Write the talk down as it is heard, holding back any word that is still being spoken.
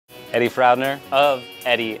Edi Frauneder of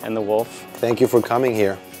Edi and the Wolf. Thank you for coming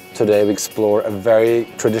here. Today we explore a very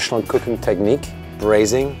traditional cooking technique,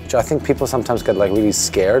 braising, which I think people sometimes get like really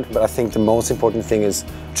scared, but I think the most important thing is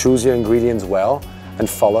choose your ingredients well and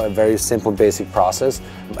follow a very simple basic process.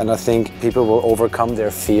 And I think people will overcome their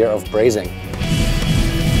fear of braising.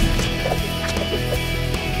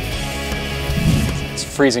 It's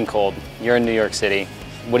freezing cold. You're in New York City.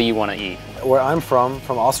 What do you want to eat? Where I'm from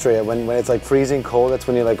Austria, when it's like freezing cold, that's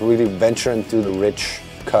when you like really venture into the rich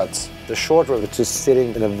cuts. The short rib, which is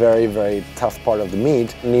sitting in a very, very tough part of the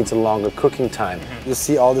meat, needs a longer cooking time. You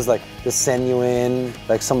see all this like the sinew,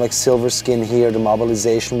 like some like silver skin here, the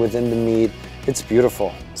marbleization within the meat. It's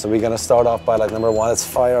beautiful. So we're gonna start off by like number one, let's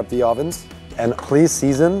fire up the ovens. And please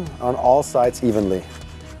season on all sides evenly.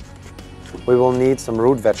 We will need some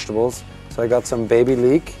root vegetables. So I got some baby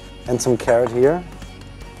leek and some carrot here.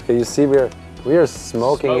 Okay, you see we are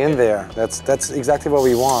smoking in there. That's exactly what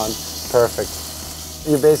we want. Perfect.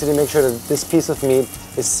 You basically make sure that this piece of meat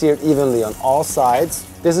is seared evenly on all sides.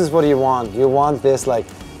 This is what you want. You want this like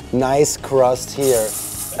nice crust here.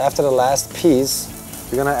 After the last piece,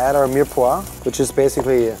 we're gonna add our mirepoix, which is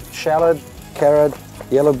basically shallot, carrot,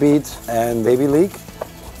 yellow beet, and baby leek.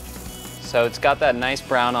 So it's got that nice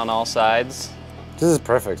brown on all sides. This is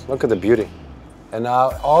perfect. Look at the beauty. And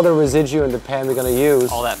now all the residue in the pan we're gonna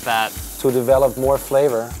use all that fat to develop more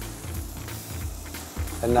flavor.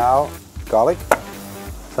 And now garlic,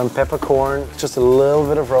 some peppercorn, just a little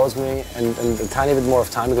bit of rosemary, and a tiny bit more of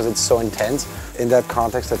thyme because it's so intense. In that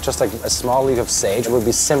context, that just like a small leaf of sage will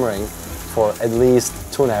be simmering for at least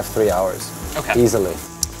 2.5 to 3 hours. Okay. Easily.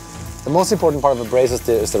 The most important part of a braise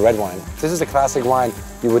is the red wine. This is the classic wine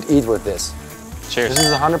you would eat with this. Cheers. This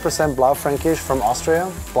is 100% Braufränkisch from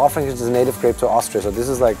Austria. Braufränkisch is a native grape to Austria, so this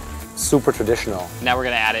is like super traditional. Now we're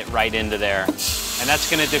gonna add it right into there. And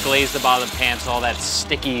that's gonna deglaze the bottom of the pan, so all that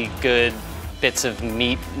sticky, good bits of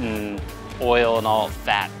meat and oil and all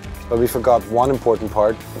fat. But we forgot one important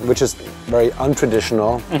part, which is very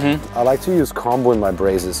untraditional. I like to use kombu in my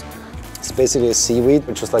braises. It's basically a seaweed,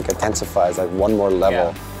 which just like intensifies like one more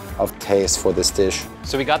level of taste for this dish.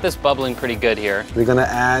 So we got this bubbling pretty good here. We're gonna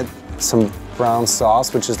add some brown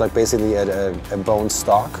sauce, which is like basically a bone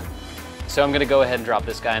stock. So I'm gonna go ahead and drop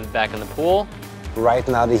this guy back in the pool. Right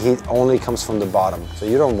now the heat only comes from the bottom, so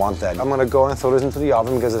you don't want that. I'm gonna go and throw this into the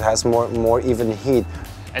oven because it has more even heat.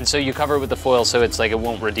 And so you cover it with the foil so it's like it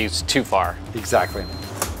won't reduce too far. Exactly.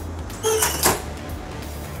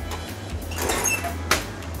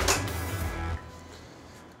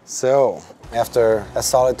 So, after a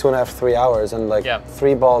solid 2.5 to 3 hours and like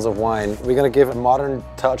 3 balls of wine, we're gonna give a modern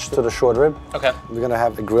touch to the short rib. Okay. We're gonna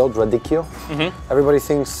have a grilled radicchio. Everybody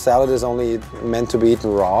thinks salad is only meant to be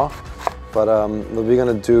eaten raw, but what we're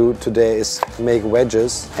gonna do today is make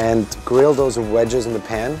wedges and grill those wedges in the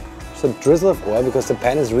pan. Just a drizzle of oil because the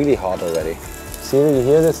pan is really hot already. See, when you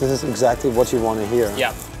hear this, this is exactly what you want to hear.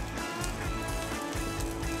 Yeah.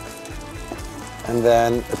 And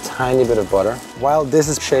then a tiny bit of butter. While this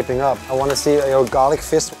is shaping up, I want to see your garlic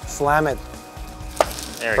fist, slam it.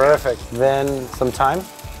 There we Perfect. go. Then some thyme.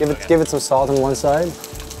 Give it some salt on one side.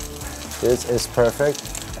 This is perfect.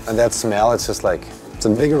 And that smell, it's just like, it's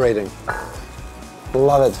invigorating.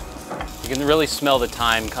 Love it. You can really smell the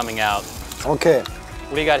thyme coming out. Okay.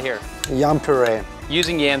 What do you got here? Yam puree.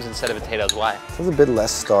 Using yams instead of potatoes, why? It's a bit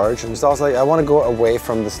less starch. And it's also like, I want to go away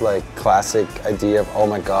from this like classic idea of, oh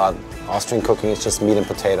my God, Austrian cooking is just meat and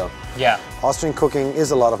potato. Yeah. Austrian cooking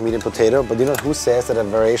is a lot of meat and potato, but you know who says that a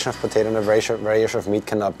variation of potato and a variation of meat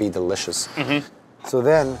cannot be delicious? So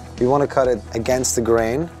then we want to cut it against the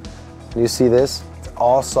grain. You see this? It's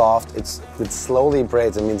all soft. It slowly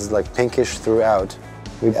braids. It means it's like pinkish throughout.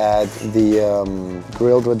 We add the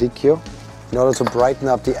grilled radicchio. In order to brighten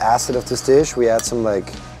up the acid of this dish, we add some like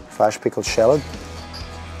fresh pickled shallot.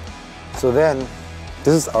 So then,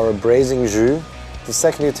 this is our braising jus. The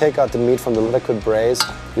second you take out the meat from the liquid braise,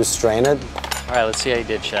 you strain it. All right, let's see how you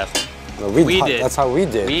did, chef. No, we did. That's how we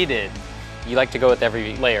did. We did. You like to go with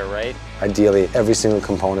every layer, right? Ideally, every single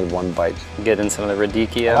component, one bite. Get in some of the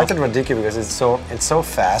radicchio. I like the radicchio because it's so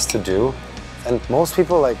fast to do. And most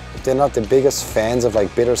people, like, they're not the biggest fans of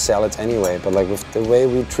like bitter salads anyway, but like with the way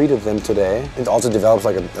we treated them today, it also develops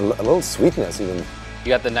like a little sweetness even. You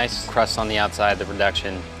got the nice crust on the outside, the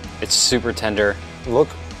reduction. It's super tender. Look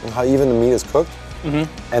how even the meat is cooked.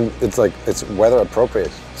 And it's like, it's weather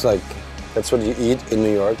appropriate. It's like, that's what you eat in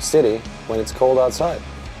New York City when it's cold outside.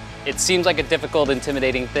 It seems like a difficult,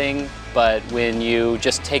 intimidating thing, but when you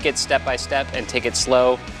just take it step by step and take it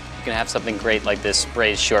slow, you can have something great like this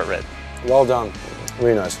braised short rib. Well done.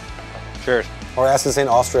 Really nice. Cheers. Or as they say in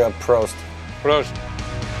Austria, Prost. Prost.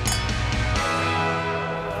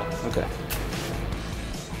 Okay.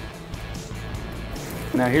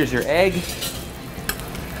 Now here's your egg.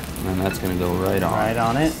 And that's gonna go right on. Right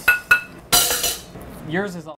on it. Yours is all